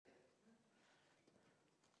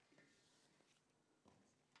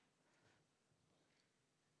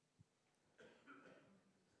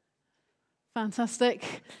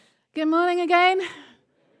Fantastic. Good morning again.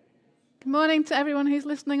 Good morning to everyone who's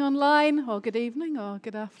listening online, or good evening, or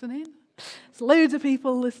good afternoon. There's loads of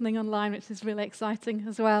people listening online, which is really exciting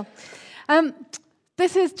as well.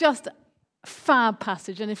 This is just a fab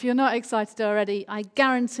passage, and if you're not excited already, I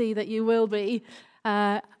guarantee that you will be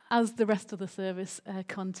as the rest of the service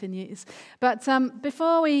continues. But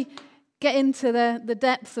before we get into the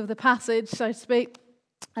depths of the passage, so to speak,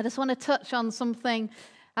 I just want to touch on something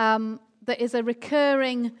that is a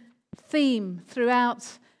recurring theme throughout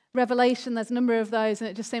Revelation. There's a number of those, and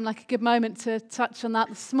it just seemed like a good moment to touch on that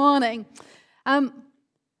this morning.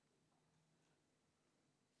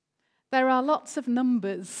 There are lots of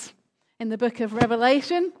numbers in the book of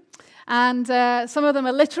Revelation, and some of them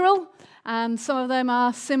are literal, and some of them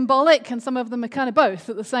are symbolic, and some of them are kind of both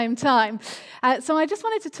at the same time. So I just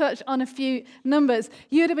wanted to touch on a few numbers.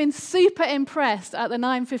 You would have been super impressed at the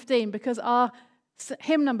 9:15 because our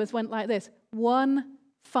hymn numbers went like this: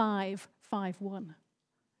 1551.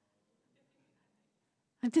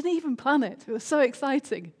 I didn't even plan it. It was so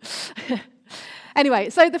exciting.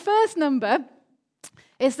 Anyway, so the first number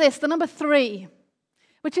is this, the number 3,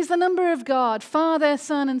 which is the number of God, Father,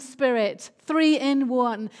 Son, and Spirit, 3 in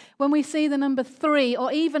 1. When we see the number 3,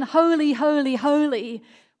 or even holy, holy, holy,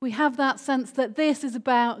 we have that sense that this is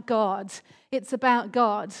about God. It's about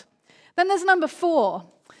God. Then there's number 4.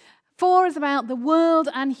 4 is about the world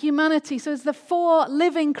and humanity. So as the 4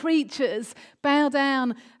 living creatures bow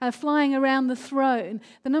down, flying around the throne,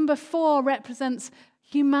 the number 4 represents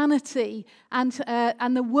humanity and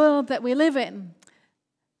the world that we live in.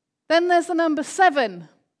 Then there's the number 7,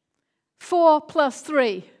 4 plus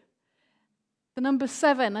 3. The number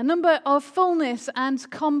 7, a number of fullness and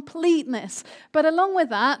completeness. But along with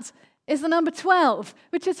that is the number 12,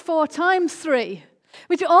 which is 4 times 3.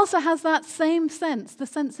 Which also has that same sense, the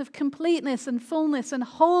sense of completeness and fullness and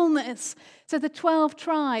wholeness. So the 12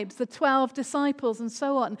 tribes, the 12 disciples, and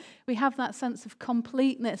so on, we have that sense of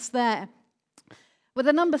completeness there. With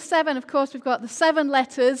the number 7, of course, we've got the 7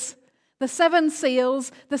 letters, the 7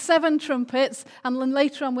 seals, the 7 trumpets, and then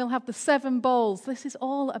later on we'll have the 7 bowls. This is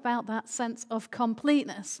all about that sense of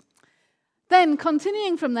completeness. Then,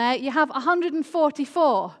 continuing from there, you have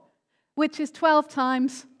 144, which is 12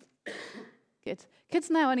 times. Good. Kids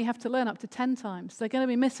now only have to learn up to 10 times. They're going to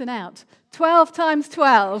be missing out. 12 times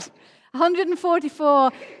 12.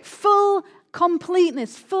 144, full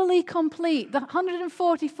completeness, fully complete. The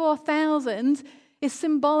 144,000 is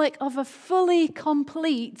symbolic of a fully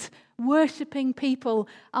complete worshipping people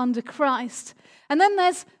under Christ. And then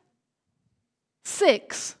there's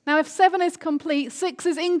 6. Now, if 7 is complete, 6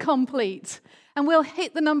 is incomplete. And we'll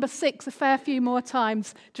hit the number 6 a fair few more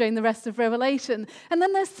times during the rest of Revelation. And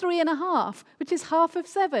then there's 3.5, which is half of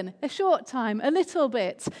 7, a short time, a little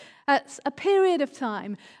bit, a period of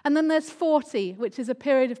time. And then there's 40, which is a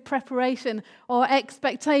period of preparation or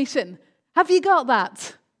expectation. Have you got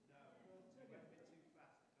that?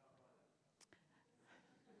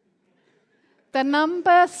 The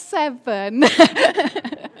number 7.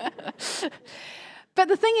 But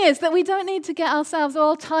the thing is that we don't need to get ourselves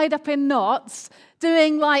all tied up in knots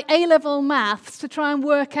doing like A-level maths to try and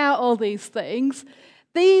work out all these things.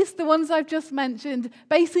 These, the ones I've just mentioned,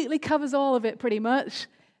 basically covers all of it pretty much.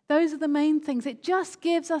 Those are the main things. It just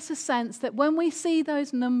gives us a sense that when we see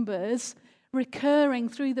those numbers recurring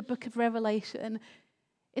through the book of Revelation,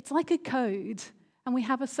 it's like a code, and we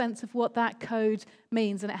have a sense of what that code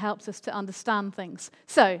means, and it helps us to understand things.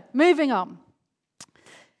 So, moving on.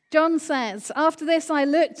 John says, "After this I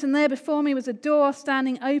looked, and there before me was a door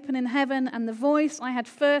standing open in heaven, and the voice I had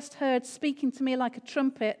first heard speaking to me like a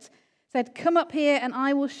trumpet said, 'Come up here, and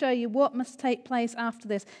I will show you what must take place after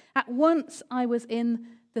this.' At once I was in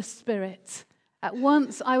the Spirit." At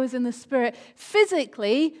once I was in the Spirit.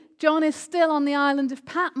 Physically, John is still on the island of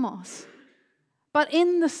Patmos. But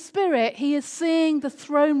in the Spirit, he is seeing the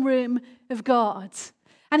throne room of God.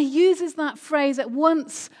 And he uses that phrase, "at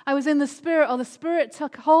once I was in the Spirit," or "the Spirit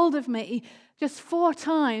took hold of me," just 4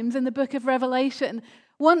 times in the book of Revelation.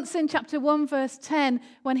 Once in chapter 1, verse 10,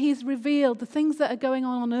 when he's revealed the things that are going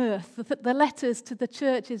on earth, the letters to the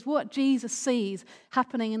churches, what Jesus sees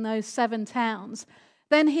happening in those 7 towns.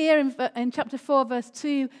 Then here in chapter 4, verse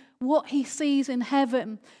 2, what he sees in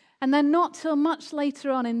heaven. And then not till much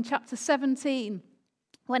later on in chapter 17,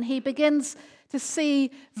 when he begins to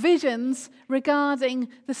see visions regarding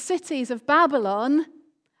the cities of Babylon.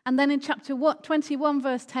 And then in chapter 21,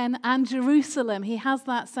 verse 10, and Jerusalem, he has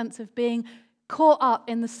that sense of being caught up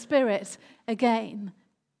in the Spirit again.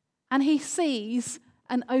 And he sees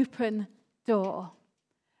an open door.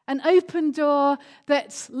 An open door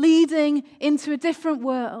that's leading into a different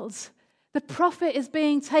world. The prophet is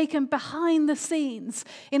being taken behind the scenes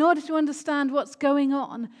in order to understand what's going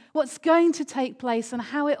on, what's going to take place, and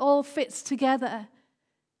how it all fits together.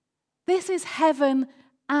 This is heaven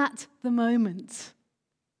at the moment.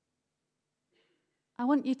 I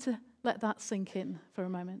want you to let that sink in for a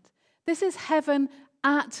moment. This is heaven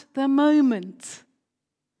at the moment.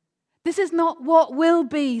 This is not what will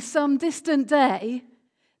be some distant day.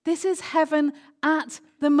 This is heaven at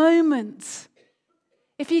the moment.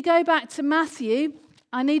 If you go back to Matthew,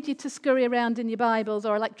 I need you to scurry around in your Bibles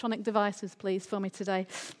or electronic devices, please, for me today.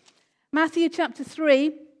 Matthew chapter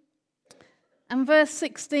 3 and verse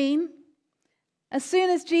 16. As soon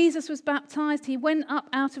as Jesus was baptized, he went up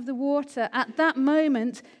out of the water. At that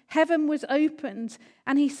moment, heaven was opened,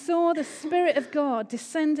 and he saw the Spirit of God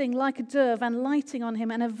descending like a dove and lighting on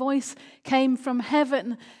him, and a voice came from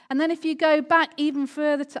heaven. And then if you go back even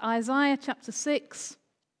further to Isaiah chapter 6,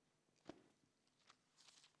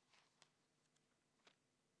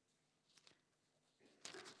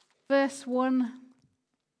 verse 1.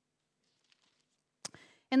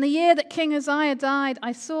 In the year that King Uzziah died,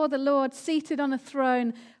 I saw the Lord seated on a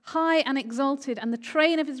throne, high and exalted, and the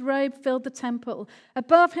train of his robe filled the temple.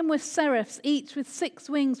 Above him were seraphs, each with 6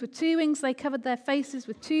 wings. With 2 wings they covered their faces,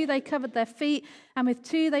 with 2 they covered their feet, and with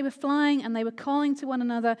 2 they were flying, and they were calling to one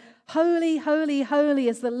another, Holy, holy, holy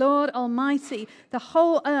is the Lord Almighty. The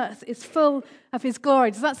whole earth is full of his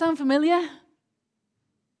glory. Does that sound familiar?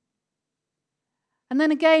 And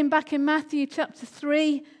then again, back in Matthew chapter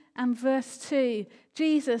 3 and verse 2,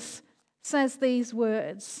 Jesus says these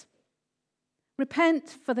words, Repent,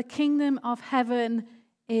 for the kingdom of heaven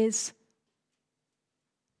is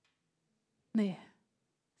near.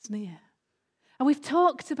 It's near. And we've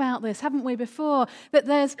talked about this, haven't we, before? That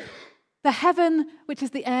there's the heaven, which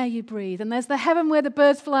is the air you breathe, and there's the heaven where the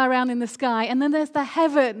birds fly around in the sky, and then there's the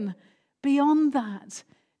heaven beyond that.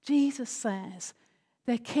 Jesus says,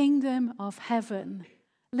 the kingdom of heaven,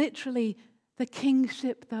 literally the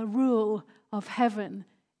kingship, the rule of heaven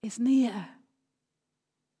is near.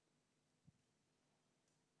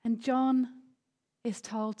 And John is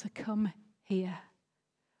told to come here.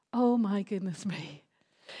 Oh my goodness me.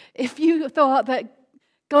 If you thought that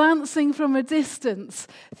glancing from a distance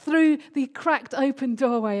through the cracked open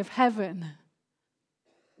doorway of heaven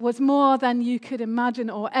was more than you could imagine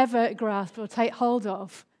or ever grasp or take hold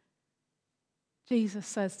of, Jesus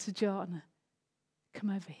says to John, come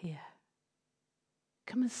over here.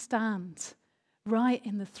 Come and stand right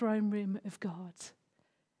in the throne room of God.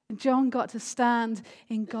 And John got to stand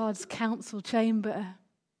in God's council chamber.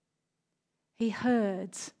 He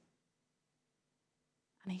heard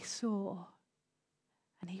and he saw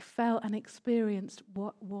and he felt and experienced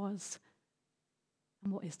what was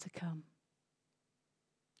and what is to come.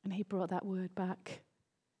 And he brought that word back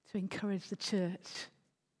to encourage the church.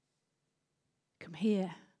 Come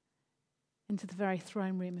here into the very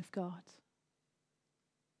throne room of God.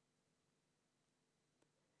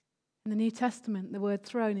 In the New Testament, the word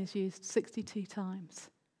throne is used 62 times.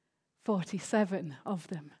 47 of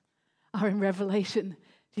them are in Revelation. Do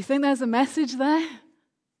you think there's a message there?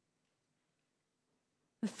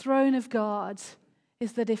 The throne of God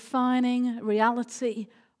is the defining reality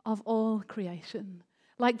of all creation.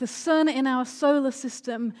 Like the sun in our solar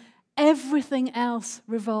system, everything else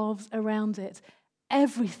revolves around it.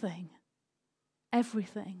 Everything.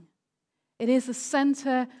 Everything. It is the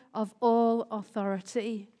center of all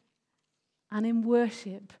authority. And in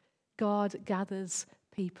worship, God gathers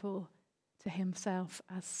people to himself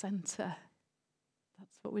as center.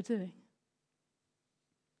 That's what we're doing.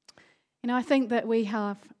 You know, I think that we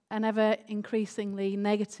have an ever increasingly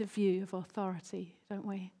negative view of authority, don't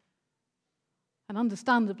we? An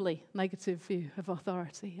understandably negative view of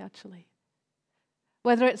authority, actually.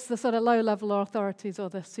 Whether it's the sort of low-level authorities or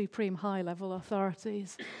the supreme high-level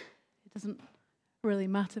authorities, it doesn't really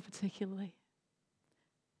matter particularly.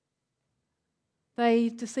 They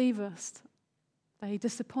deceive us. They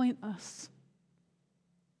disappoint us.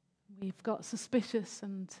 We've got suspicious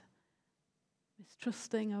and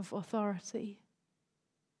mistrusting of authority.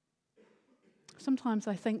 Sometimes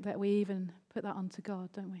I think that we even put that onto God,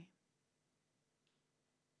 don't we?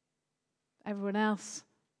 Everyone else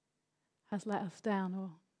has let us down, or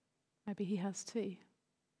maybe he has too.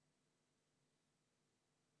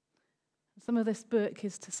 Some of this book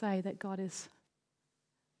is to say that God is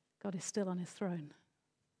still on his throne.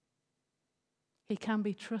 He can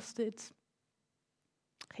be trusted.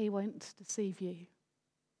 He won't deceive you.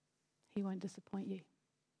 He won't disappoint you.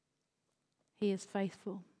 He is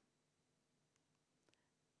faithful.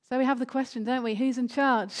 So we have the question, don't we? Who's in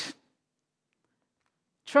charge?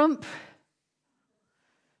 Trump?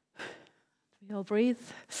 Do we all breathe?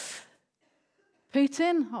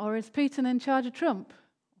 Putin, or is Putin in charge of Trump?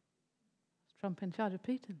 Is Trump in charge of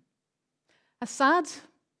Putin? Assad,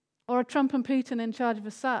 or are Trump and Putin in charge of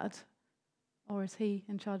Assad? Or is he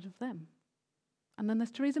in charge of them? And then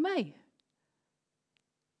there's Theresa May.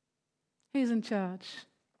 Who's in charge?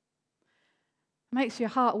 Makes your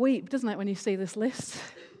heart weep, doesn't it, when you see this list?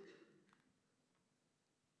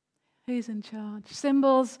 Who's in charge?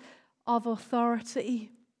 Symbols of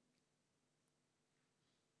authority.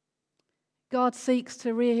 God seeks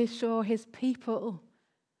to reassure his people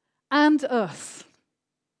and us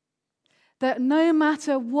that no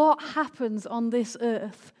matter what happens on this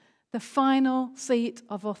earth, the final seat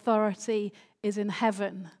of authority is in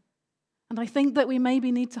heaven. And I think that we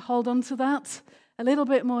maybe need to hold on to that a little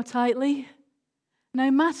bit more tightly. No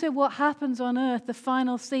matter what happens on earth, the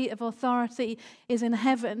final seat of authority is in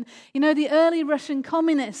heaven. You know, the early Russian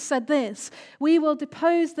communists said this: we will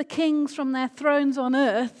depose the kings from their thrones on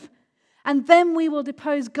earth, and then we will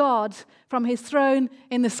depose God from his throne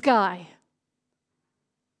in the sky.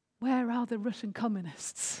 Where are the Russian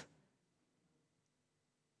communists?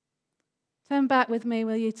 Turn back with me,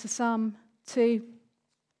 will you, to Psalm 2.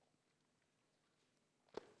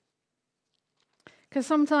 Because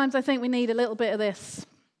sometimes I think we need a little bit of this.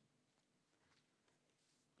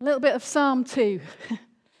 A little bit of Psalm 2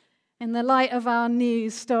 in the light of our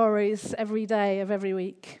news stories every day of every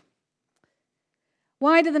week.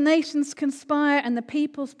 Why do the nations conspire and the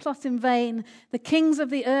peoples plot in vain? The kings of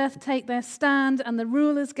the earth take their stand and the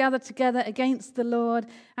rulers gather together against the Lord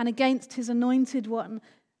and against his anointed one.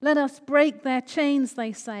 Let us break their chains,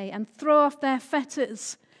 they say, and throw off their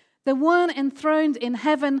fetters. The one enthroned in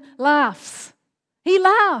heaven laughs. He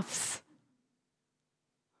laughs.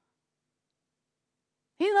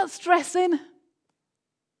 He's not stressing.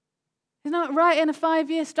 He's not writing a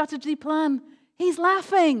 5-year strategy plan. He's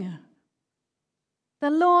laughing.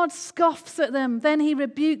 The Lord scoffs at them. Then he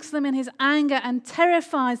rebukes them in his anger and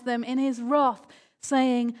terrifies them in his wrath,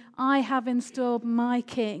 saying, I have installed my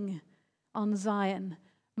king on Zion,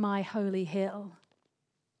 my holy hill.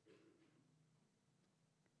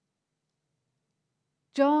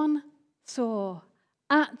 John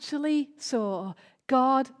actually saw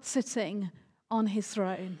God sitting on his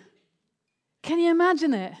throne. Can you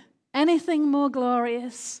imagine it? Anything more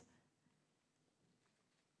glorious?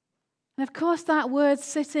 And of course, that word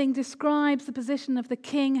sitting describes the position of the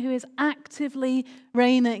king who is actively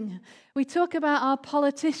reigning. We talk about our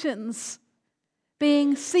politicians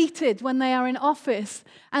being seated when they are in office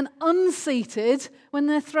and unseated when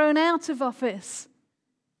they're thrown out of office.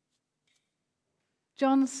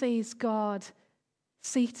 John sees God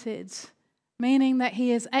seated, meaning that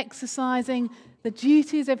he is exercising the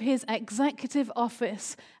duties of his executive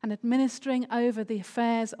office and administering over the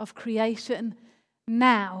affairs of creation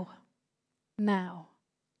now.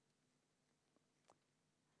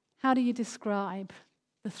 How do you describe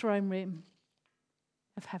the throne room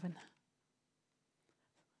of heaven?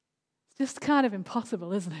 It's just kind of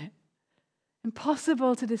impossible, isn't it?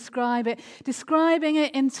 Impossible to describe it. Describing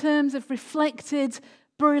it in terms of reflected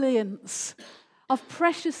brilliance, of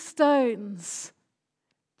precious stones,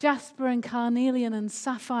 jasper and carnelian and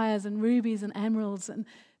sapphires and rubies and emeralds and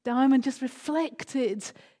diamond, just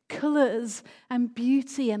reflected colours and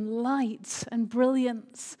beauty and light and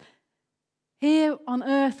brilliance. Here on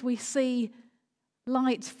earth we see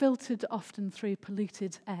light filtered often through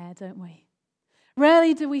polluted air, don't we?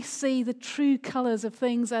 Rarely do we see the true colours of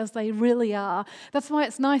things as they really are. That's why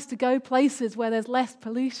it's nice to go places where there's less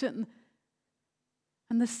pollution.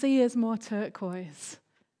 And the sea is more turquoise,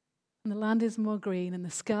 and the land is more green, and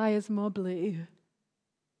the sky is more blue.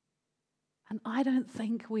 And I don't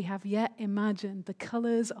think we have yet imagined the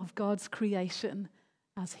colours of God's creation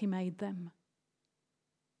as he made them.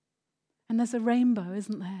 And there's a rainbow,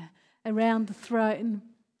 isn't there, around the throne.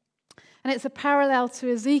 And it's a parallel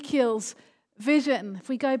to Ezekiel's vision. If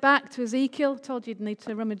we go back to Ezekiel, I told you you'd need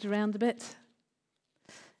to rummage around a bit.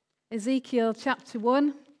 Ezekiel chapter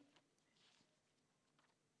 1.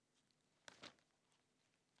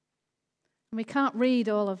 And we can't read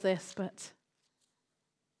all of this, but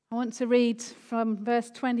I want to read from verse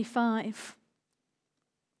 25.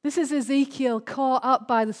 This is Ezekiel caught up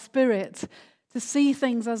by the Spirit to see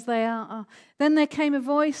things as they are. Then there came a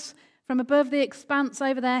voice from above the expanse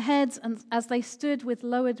over their heads, and as they stood with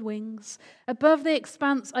lowered wings. Above the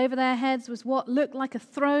expanse over their heads was what looked like a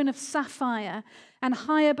throne of sapphire, and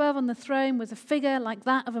high above on the throne was a figure like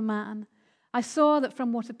that of a man. I saw that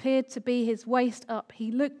from what appeared to be his waist up,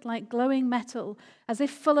 he looked like glowing metal, as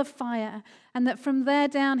if full of fire, and that from there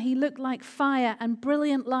down he looked like fire, and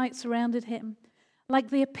brilliant light surrounded him, like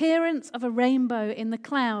the appearance of a rainbow in the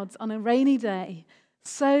clouds on a rainy day.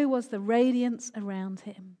 so was the radiance around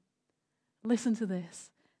him. Listen to this.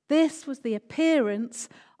 This was the appearance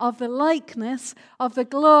of the likeness of the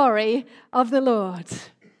glory of the Lord.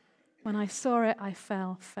 When I saw it, I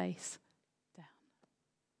fell face down.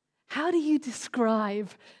 How do you describe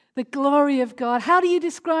the glory of God? How do you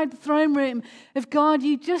describe the throne room of God?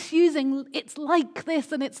 You just using it's like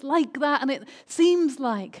this and it's like that and it seems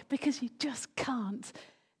like, because you just can't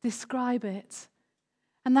describe it.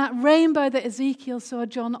 And that rainbow that Ezekiel saw,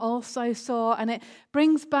 John also saw, and it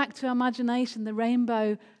brings back to imagination the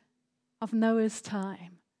rainbow of Noah's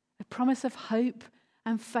time, a promise of hope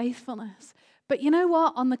and faithfulness. But you know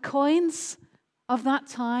what? On the coins of that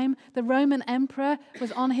time, the Roman emperor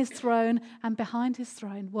was on his throne, and behind his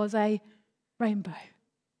throne was a rainbow.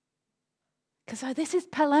 Because this is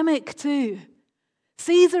polemic too.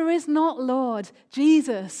 Caesar is not Lord.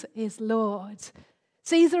 Jesus is Lord.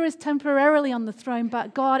 Caesar is temporarily on the throne,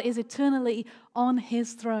 but God is eternally on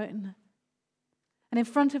his throne. And in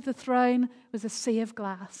front of the throne was a sea of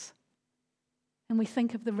glass. And we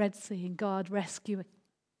think of the Red Sea and God rescuing.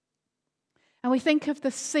 And we think of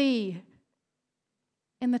the sea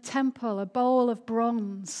in the temple, a bowl of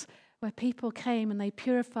bronze where people came and they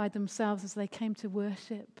purified themselves as they came to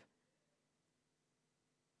worship.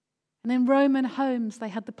 And in Roman homes, they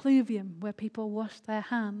had the pluvium where people washed their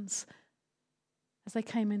hands as they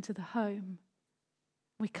came into the home.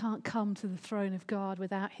 We can't come to the throne of God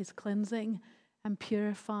without his cleansing and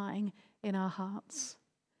purifying in our hearts.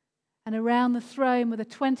 And around the throne were the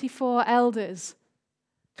 24 elders.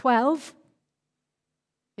 12.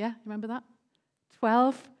 Yeah, remember that?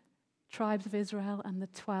 12 tribes of Israel and the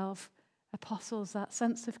 12 apostles, that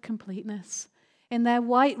sense of completeness. In their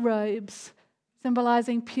white robes,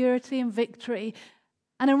 symbolizing purity and victory.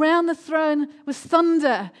 And around the throne was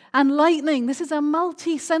thunder and lightning. This is a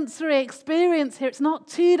multi-sensory experience here. It's not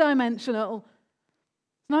two-dimensional.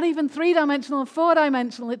 It's not even three-dimensional or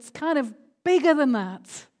four-dimensional. It's kind of bigger than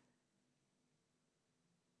that.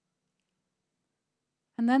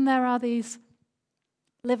 And then there are these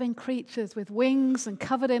living creatures with wings and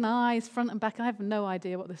covered in eyes, front and back. I have no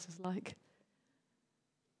idea what this is like.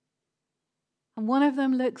 And one of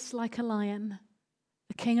them looks like a lion,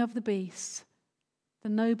 the king of the beasts, the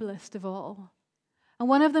noblest of all. And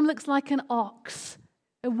one of them looks like an ox,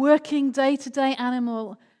 a working day-to-day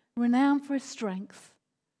animal, renowned for his strength.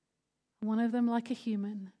 And one of them like a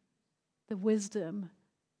human, the wisdom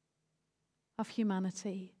of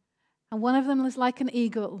humanity. And one of them is like an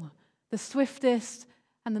eagle, the swiftest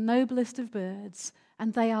and the noblest of birds.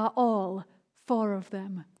 And they are all, 4 of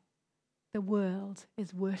them. The world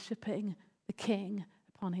is worshipping the King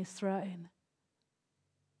upon his throne.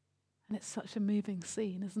 And it's such a moving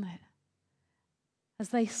scene, isn't it? As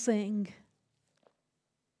they sing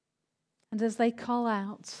and as they call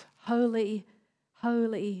out, "Holy,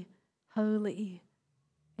 holy, holy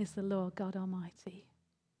is the Lord God Almighty."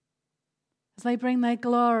 As they bring their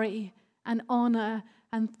glory and honor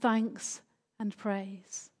and thanks and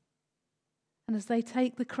praise. And as they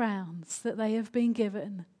take the crowns that they have been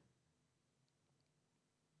given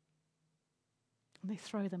and they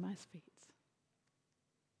throw them at his feet.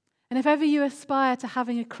 And if ever you aspire to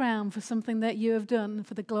having a crown for something that you have done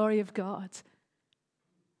for the glory of God,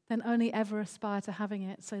 then only ever aspire to having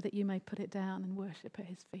it so that you may put it down and worship at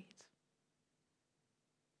his feet.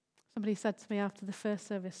 Somebody said to me after the first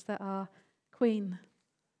service that our Queen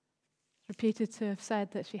reputed to have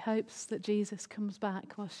said that she hopes that Jesus comes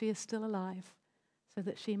back while she is still alive so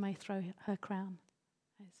that she may throw her crown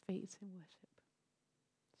at his feet in worship.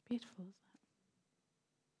 It's beautiful, isn't it?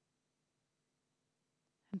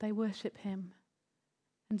 And they worship him.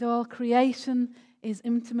 And all creation is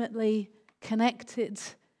intimately connected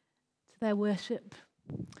to their worship.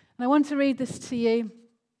 And I want to read this to you.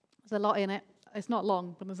 There's a lot in it. It's not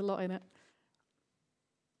long, but there's a lot in it.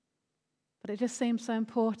 But it just seems so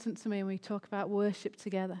important to me when we talk about worship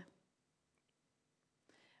together.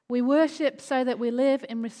 We worship so that we live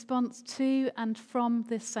in response to and from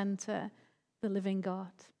this center, the living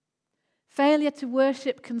God. Failure to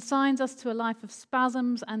worship consigns us to a life of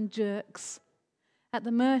spasms and jerks, at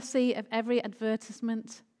the mercy of every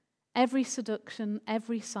advertisement, every seduction,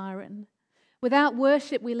 every siren. Without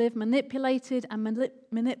worship, we live manipulated and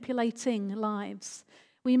manipulating lives.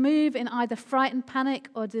 We move in either frightened panic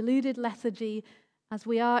or deluded lethargy, as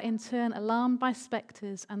we are in turn alarmed by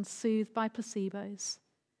spectres and soothed by placebos.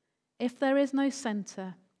 If there is no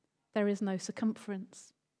center, there is no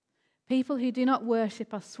circumference. People who do not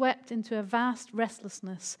worship are swept into a vast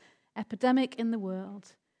restlessness, epidemic in the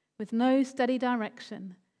world, with no steady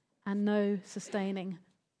direction and no sustaining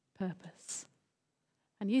purpose.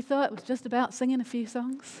 And you thought it was just about singing a few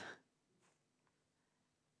songs?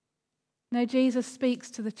 Now, Jesus speaks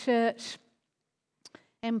to the church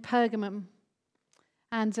in Pergamum,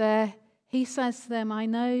 and he says to them, I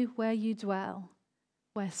know where you dwell,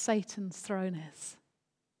 where Satan's throne is.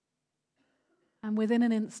 And within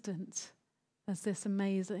an instant, there's this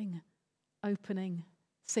amazing opening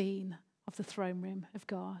scene of the throne room of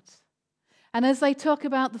God. And as they talk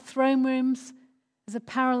about the throne rooms, there's a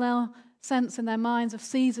parallel sense in their minds of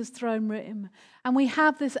Caesar's throne room. And we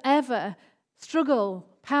have this ever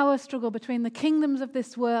power struggle between the kingdoms of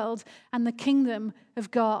this world and the kingdom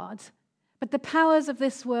of God. But the powers of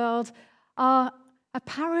this world are a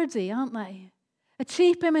parody, aren't they? A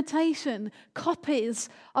cheap imitation, copies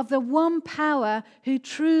of the one power who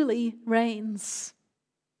truly reigns.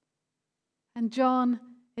 And John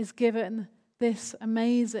is given this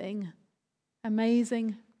amazing,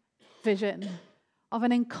 amazing vision of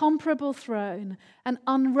an incomparable throne, an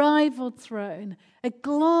unrivaled throne, a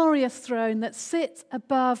glorious throne that sits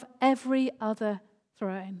above every other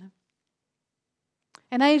throne.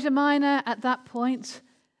 In Asia Minor, at that point,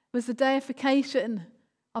 was the deification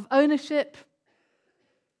of ownership,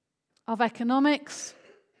 of economics,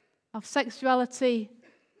 of sexuality,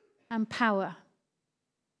 and power.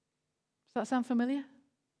 Does that sound familiar?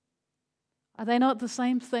 Are they not the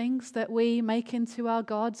same things that we make into our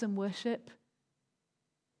gods and worship?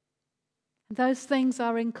 Those things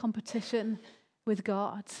are in competition with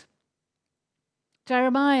God.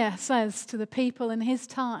 Jeremiah says to the people in his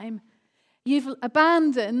time, you've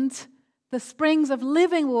abandoned the springs of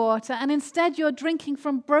living water and instead you're drinking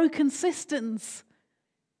from broken cisterns.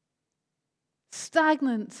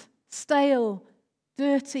 Stagnant, stale,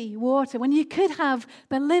 dirty water, when you could have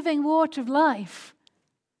the living water of life.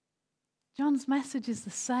 John's message is the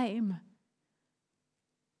same.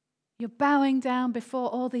 You're bowing down before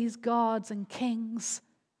all these gods and kings,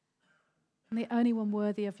 and the only one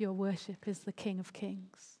worthy of your worship is the King of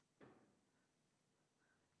Kings.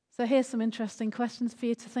 So here's some interesting questions for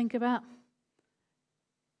you to think about.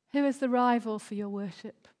 Who is the rival for your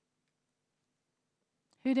worship?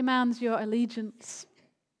 Who demands your allegiance?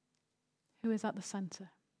 Who is at the center?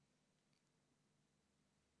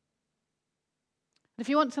 If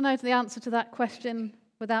you want to know the answer to that question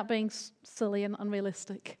without being silly and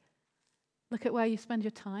unrealistic, look at where you spend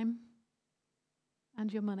your time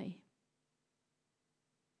and your money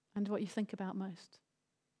and what you think about most.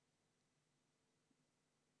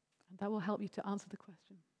 And that will help you to answer the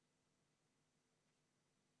question.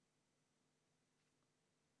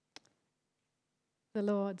 The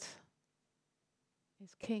Lord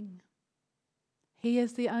is King. He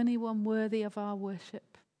is the only one worthy of our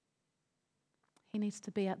worship. He needs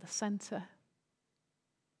to be at the center.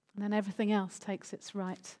 And then everything else takes its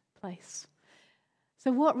right place.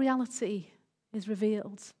 So what reality is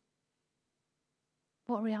revealed?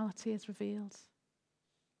 What reality is revealed?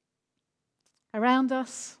 Around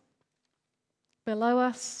us, below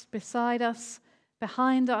us, beside us,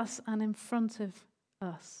 behind us, and in front of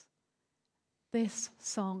us. This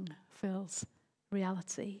song fills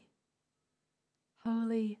reality.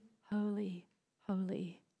 Holy, holy,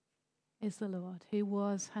 holy is the Lord, who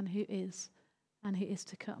was and who is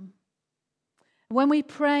to come. When we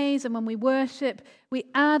praise and when we worship, we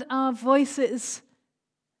add our voices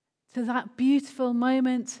to that beautiful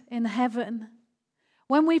moment in heaven.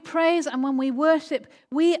 When we praise and when we worship,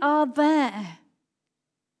 we are there.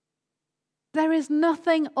 There is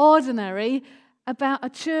nothing ordinary about a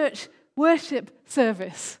church worship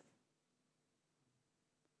service.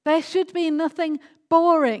 There should be nothing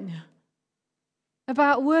boring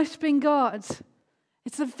about worshiping God.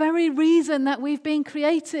 It's the very reason that we've been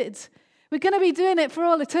created. We're going to be doing it for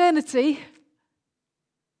all eternity.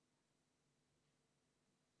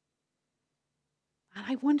 And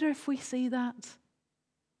I wonder if we see that.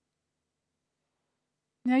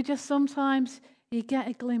 You know, just sometimes you get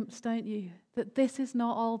a glimpse, don't you, that this is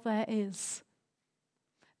not all there is.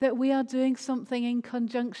 That we are doing something in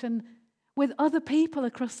conjunction with other people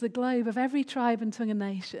across the globe of every tribe and tongue and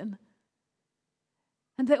nation.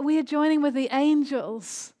 And that we are joining with the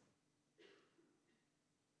angels.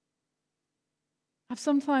 I've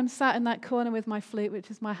sometimes sat in that corner with my flute, which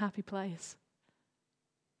is my happy place.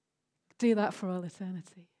 Do that for all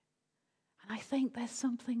eternity. And I think there's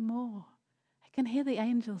something more. I can hear the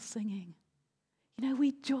angels singing. You know,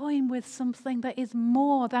 we join with something that is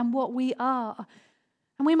more than what we are.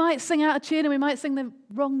 And we might sing out a tune and we might sing the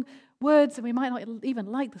wrong words and we might not even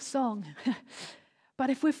like the song.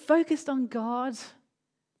 But if we're focused on God,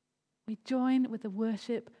 we join with the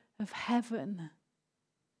worship of heaven.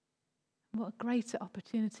 What a greater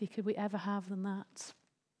opportunity could we ever have than that?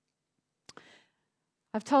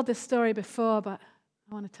 I've told this story before, but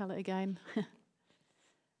I want to tell it again.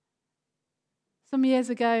 Some years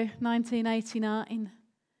ago, 1989,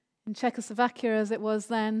 in Czechoslovakia as it was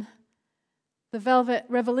then, the Velvet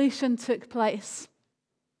Revolution took place.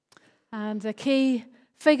 And a key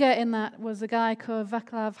figure in that was a guy called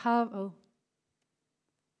Václav Havel.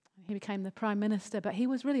 He became the prime minister, but he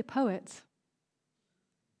was really a poet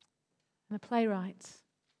and a playwright.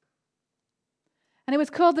 And it was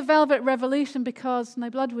called the Velvet Revolution because no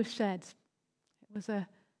blood was shed. It was a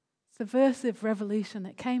subversive revolution.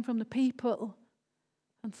 It came from the people.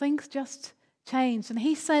 And things just changed. And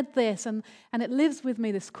he said this, and it lives with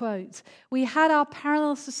me, this quote. We had our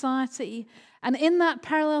parallel society, and in that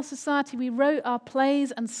parallel society we wrote our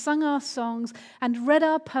plays and sung our songs and read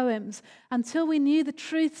our poems until we knew the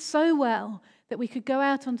truth so well that we could go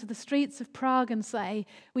out onto the streets of Prague and say,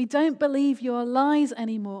 we don't believe your lies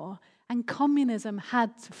anymore, and communism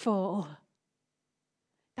had to fall.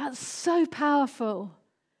 That's so powerful.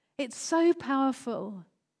 It's so powerful.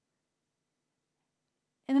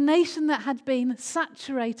 In a nation that had been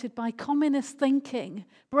saturated by communist thinking,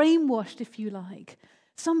 brainwashed, if you like,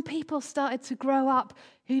 some people started to grow up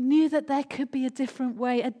who knew that there could be a different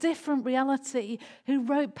way, a different reality, who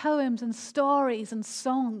wrote poems and stories and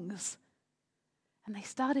songs. And they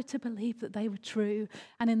started to believe that they were true.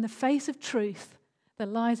 And in the face of truth, the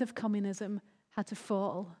lies of communism had to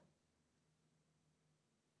fall.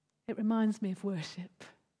 It reminds me of worship.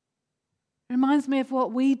 It reminds me of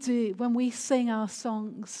what we do when we sing our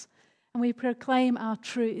songs and we proclaim our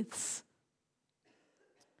truths.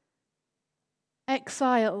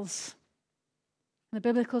 Exiles in the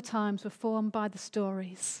biblical times were formed by the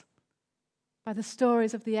stories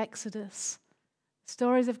of the Exodus,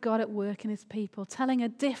 stories of God at work in his people, telling a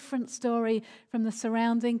different story from the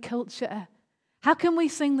surrounding culture. How can we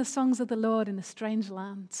sing the songs of the Lord in a strange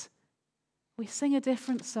land? We sing a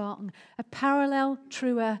different song, a parallel,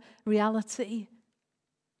 truer reality.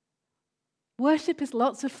 Worship is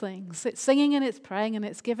lots of things. It's singing and it's praying and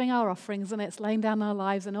it's giving our offerings and it's laying down our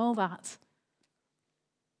lives and all that.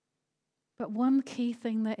 But one key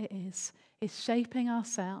thing that it is shaping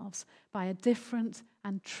ourselves by a different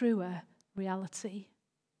and truer reality.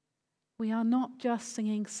 We are not just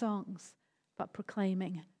singing songs, but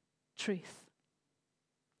proclaiming truth.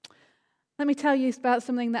 Let me tell you about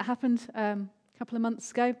something that happened a couple of months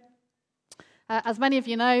ago. As many of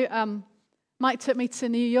you know, Mike took me to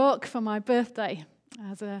New York for my birthday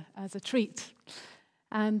as a treat.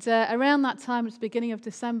 And around that time, at the beginning of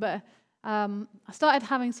December, I started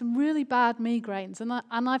having some really bad migraines. And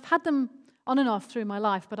I've had them on and off through my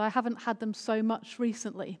life, but I haven't had them so much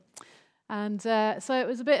recently. And so it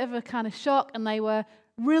was a bit of a kind of shock, and they were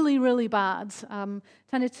really, really bad.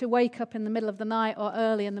 Tended to wake up in the middle of the night or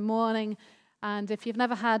early in the morning. And if you've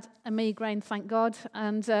never had a migraine, thank God.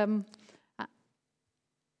 And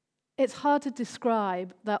it's hard to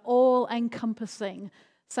describe that all-encompassing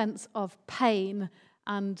sense of pain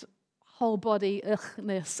and whole body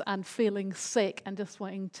ughness and feeling sick and just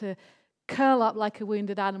wanting to curl up like a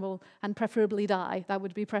wounded animal and preferably die. That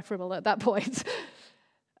would be preferable at that point.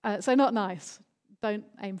 So not nice. Don't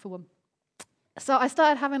aim for one. So I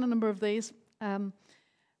started having a number of these.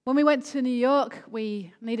 When we went to New York,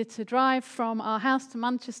 we needed to drive from our house to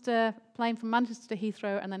Manchester, plane from Manchester to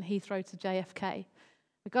Heathrow, and then Heathrow to JFK.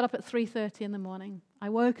 We got up at 3:30 in the morning. I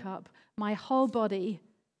woke up, my whole body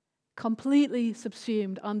completely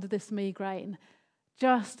subsumed under this migraine.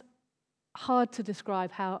 Just hard to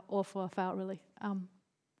describe how awful I felt, really. And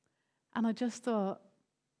I just thought,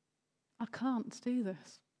 I can't do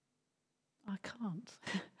this. I can't.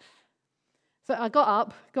 So I got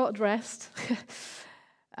up, got dressed,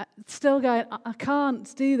 still going, I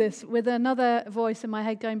can't do this, with another voice in my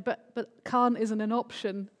head going, but can't isn't an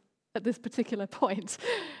option at this particular point.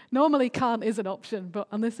 Normally can't is an option, but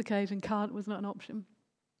on this occasion can't was not an option.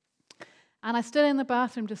 And I stood in the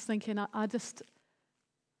bathroom just thinking, I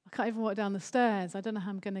can't even walk down the stairs. I don't know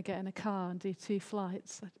how I'm going to get in a car and do 2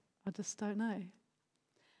 flights. I just don't know.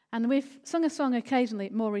 And we've sung a song occasionally,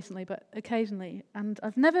 more recently, but occasionally, and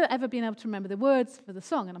I've never ever been able to remember the words for the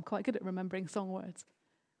song, and I'm quite good at remembering song words.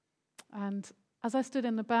 And as I stood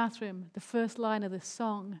in the bathroom, the first line of this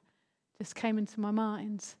song just came into my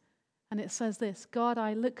mind, and it says this: God,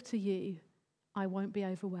 I look to you, I won't be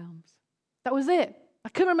overwhelmed. That was it. I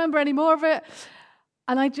couldn't remember any more of it,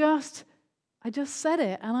 and I just said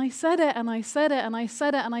it, and I said it, and I said it, and I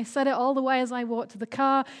said it, and I said it all the way as I walked to the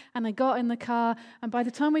car, and I got in the car, and by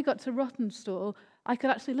the time we got to Rawtenstall, I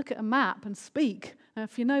could actually look at a map and speak. Now,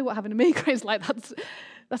 if you know what having a migraine is like,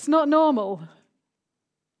 that's not normal.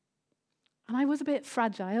 And I was a bit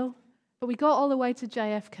fragile, but we got all the way to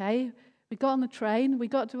JFK, we got on the train, we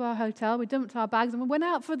got to our hotel, we dumped our bags, and we went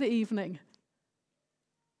out for the evening.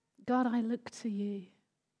 God, I look to you.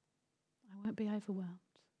 I won't be overwhelmed.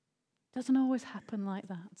 It doesn't always happen like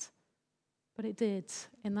that, but it did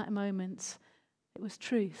in that moment. It was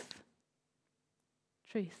truth.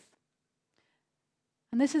 Truth.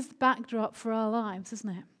 And this is the backdrop for our lives, isn't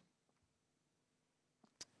it?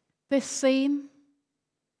 This scene,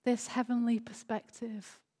 this heavenly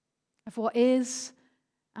perspective of what is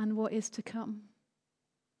and what is to come.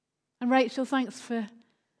 And Rachel, thanks for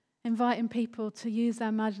inviting people to use their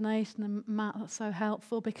imagination, and Matt, that's so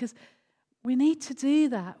helpful, because we need to do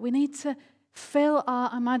that. We need to fill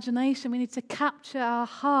our imagination. We need to capture our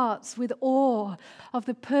hearts with awe of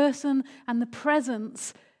the person and the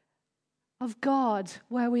presence of God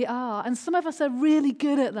where we are. And some of us are really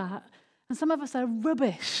good at that, and some of us are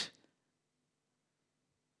rubbish.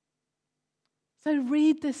 So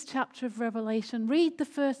read this chapter of Revelation. Read the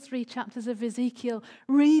first 3 chapters of Ezekiel.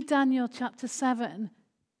 Read Daniel chapter 7.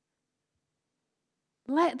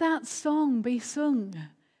 Let that song be sung.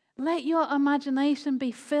 Let your imagination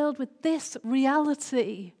be filled with this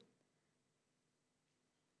reality.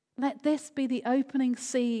 Let this be the opening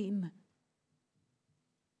scene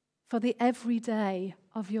for the everyday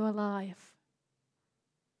of your life.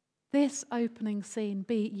 This opening scene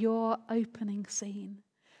be your opening scene.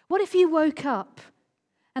 What if you woke up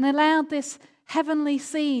and allowed this heavenly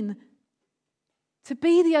scene to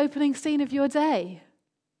be the opening scene of your day?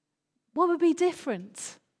 What would be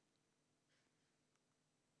different?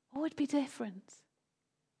 What would be different?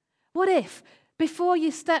 What if, before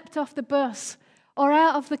you stepped off the bus or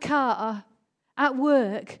out of the car at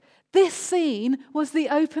work, this scene was the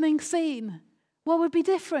opening scene? What would be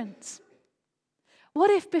different?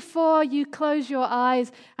 What if before you closed your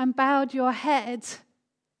eyes and bowed your head,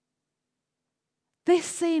 this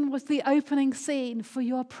scene was the opening scene for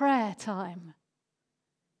your prayer time?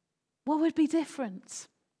 What would be different?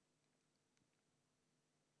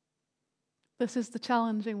 This is the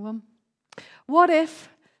challenging one. What if,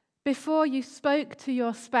 before you spoke to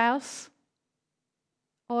your spouse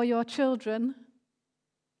or your children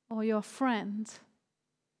or your friend,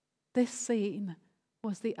 this scene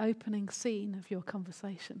was the opening scene of your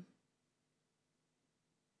conversation?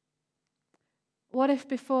 What if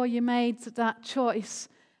before you made that choice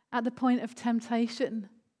at the point of temptation,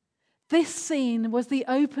 this scene was the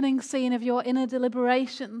opening scene of your inner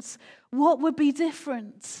deliberations? What would be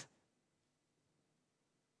different?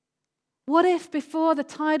 What if before the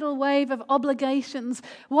tidal wave of obligations,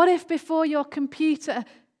 what if before your computer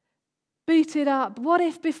booted up, what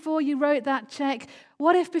if before you wrote that check,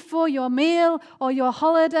 what if before your meal or your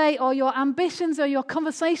holiday or your ambitions or your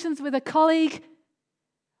conversations with a colleague,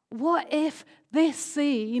 what if this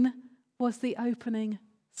scene was the opening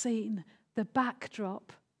scene, the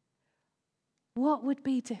backdrop? What would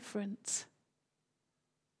be different?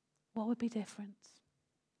 What would be different?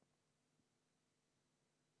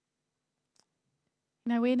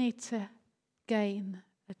 You know, we need to gain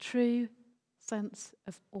a true sense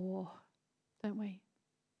of awe, don't we?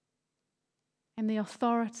 In the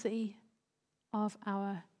authority of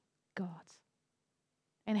our God,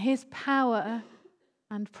 in His power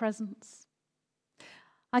and presence.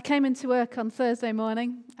 I came into work on Thursday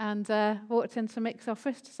morning and walked into Mick's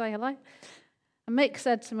office to say hello. And Mick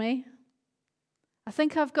said to me, "I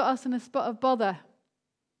think I've got us in a spot of bother."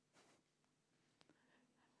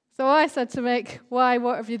 So I said to Mick, "Why,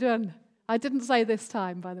 what have you done?" I didn't say this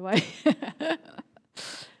time, by the way.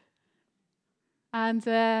 And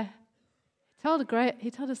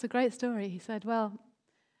he told us a great story. He said, "Well,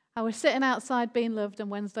 I was sitting outside Being Loved on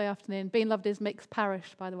Wednesday afternoon." Being Loved is Mick's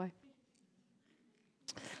parish, by the way.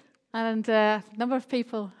 And a number of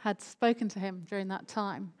people had spoken to him during that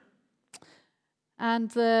time.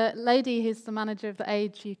 And the lady who's the manager of the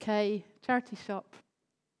Age UK charity shop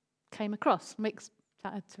came across. Mick's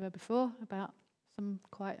chatted to her before about some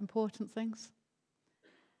quite important things.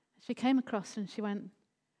 She came across and she went,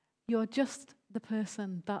 "You're just the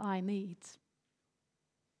person that I need."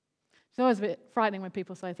 It's always a bit frightening when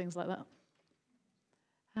people say things like that.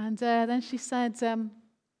 And then she said,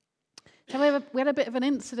 we had a bit of an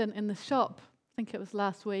incident in the shop. I think it was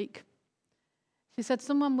last week. She said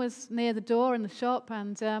someone was near the door in the shop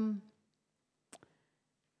and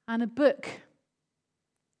a book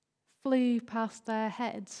flew past their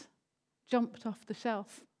heads, jumped off the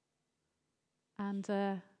shelf, and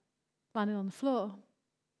landed on the floor.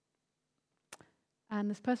 And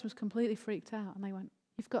this person was completely freaked out, and they went,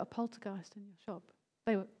 "You've got a poltergeist in your shop."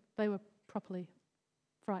 They were properly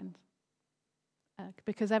frightened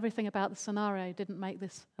because everything about the scenario didn't make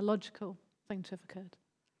this a logical thing to have occurred.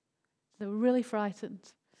 So they were really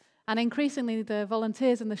frightened. And increasingly, the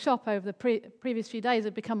volunteers in the shop over the previous few days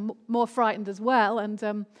had become more frightened as well.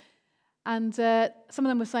 And And some of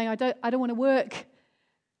them were saying, I don't want to work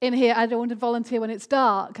in here. I don't want to volunteer when it's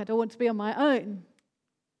dark. I don't want to be on my own.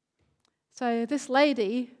 So this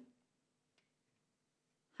lady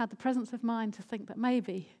had the presence of mind to think that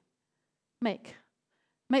maybe Mick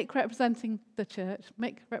representing the church,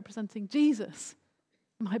 Mick representing Jesus,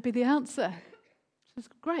 might be the answer. Which is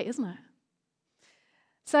great, isn't it?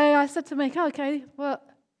 So I said to Mick, okay, well,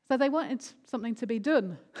 so they wanted something to be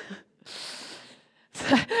done.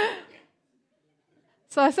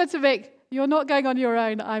 So I said to Mick, you're not going on your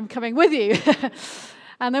own, I'm coming with you.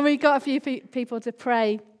 And then we got a few people to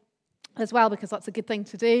pray as well, because that's a good thing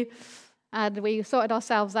to do. And we sorted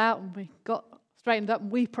ourselves out, and we got straightened up,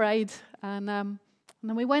 and we prayed. And then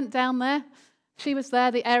we went down there. She was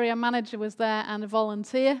there, the area manager was there, and a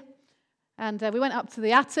volunteer. And we went up to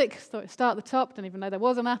the attic, thought we'd start at the top, didn't even know there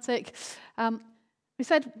was an attic. We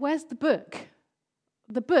said, where's the book?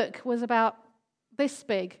 The book was about this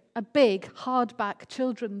big, a big hardback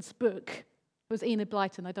children's book. It was Enid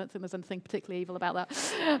Blyton. I don't think there's anything particularly evil about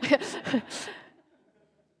that.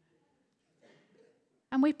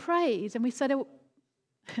 And we prayed, and we said,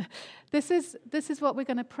 this is what we're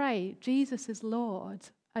going to pray. Jesus is Lord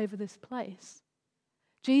over this place.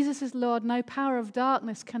 Jesus is Lord. No power of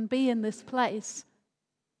darkness can be in this place.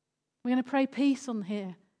 We're going to pray peace on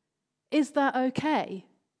here. Is that okay?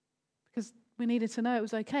 Because we needed to know it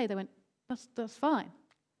was okay. They went, that's fine.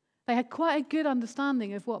 They had quite a good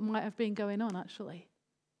understanding of what might have been going on, actually.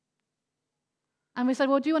 And we said,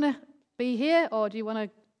 well, do you want to be here, or do you want to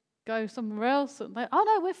go somewhere else? And they, oh,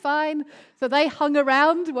 no, we're fine. So they hung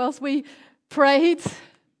around whilst we prayed.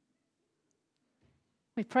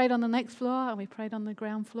 We prayed on the next floor, and we prayed on the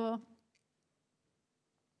ground floor.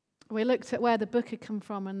 We looked at where the book had come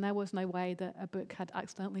from, and there was no way that a book had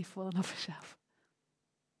accidentally fallen off a shelf.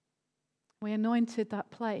 We anointed that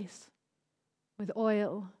place with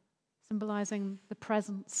oil, symbolizing the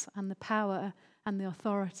presence and the power and the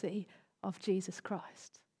authority of Jesus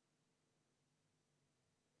Christ.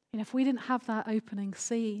 You know, if we didn't have that opening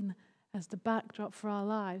scene as the backdrop for our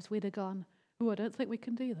lives, we'd have gone, oh, I don't think we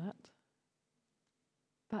can do that.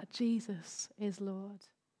 But Jesus is Lord.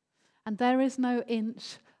 And there is no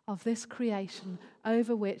inch of this creation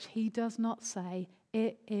over which he does not say,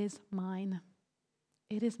 it is mine.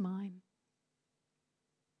 It is mine.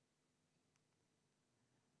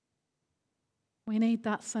 We need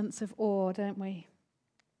that sense of awe, don't we?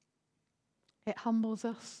 It humbles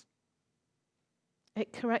us.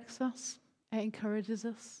 It corrects us. It encourages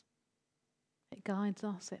us. It guides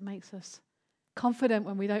us. It makes us confident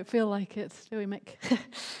when we don't feel like it, do we, Mick?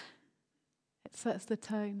 It sets the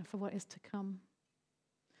tone for what is to come.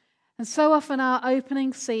 And so often our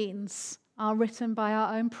opening scenes are written by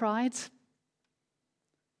our own pride,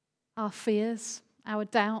 our fears, our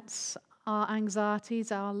doubts, our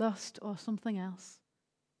anxieties, our lust, or something else.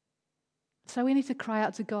 So we need to cry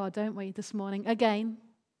out to God, don't we, this morning, again.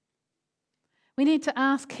 We need to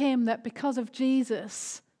ask him that because of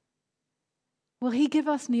Jesus, will he give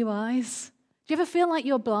us new eyes? Do you ever feel like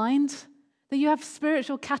you're blind? That you have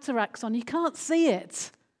spiritual cataracts on? You can't see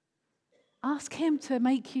it. Ask him to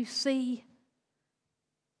make you see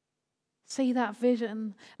that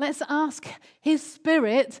vision. Let's ask his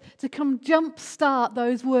Spirit to come jumpstart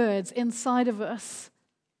those words inside of us,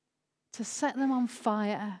 to set them on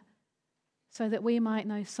fire so that we might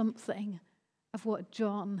know something of what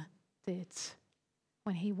John did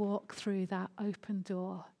when he walked through that open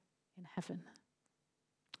door in heaven.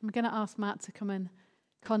 I'm going to ask Matt to come and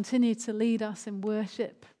continue to lead us in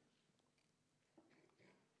worship.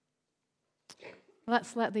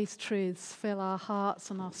 Let's let these truths fill our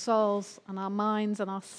hearts and our souls and our minds and our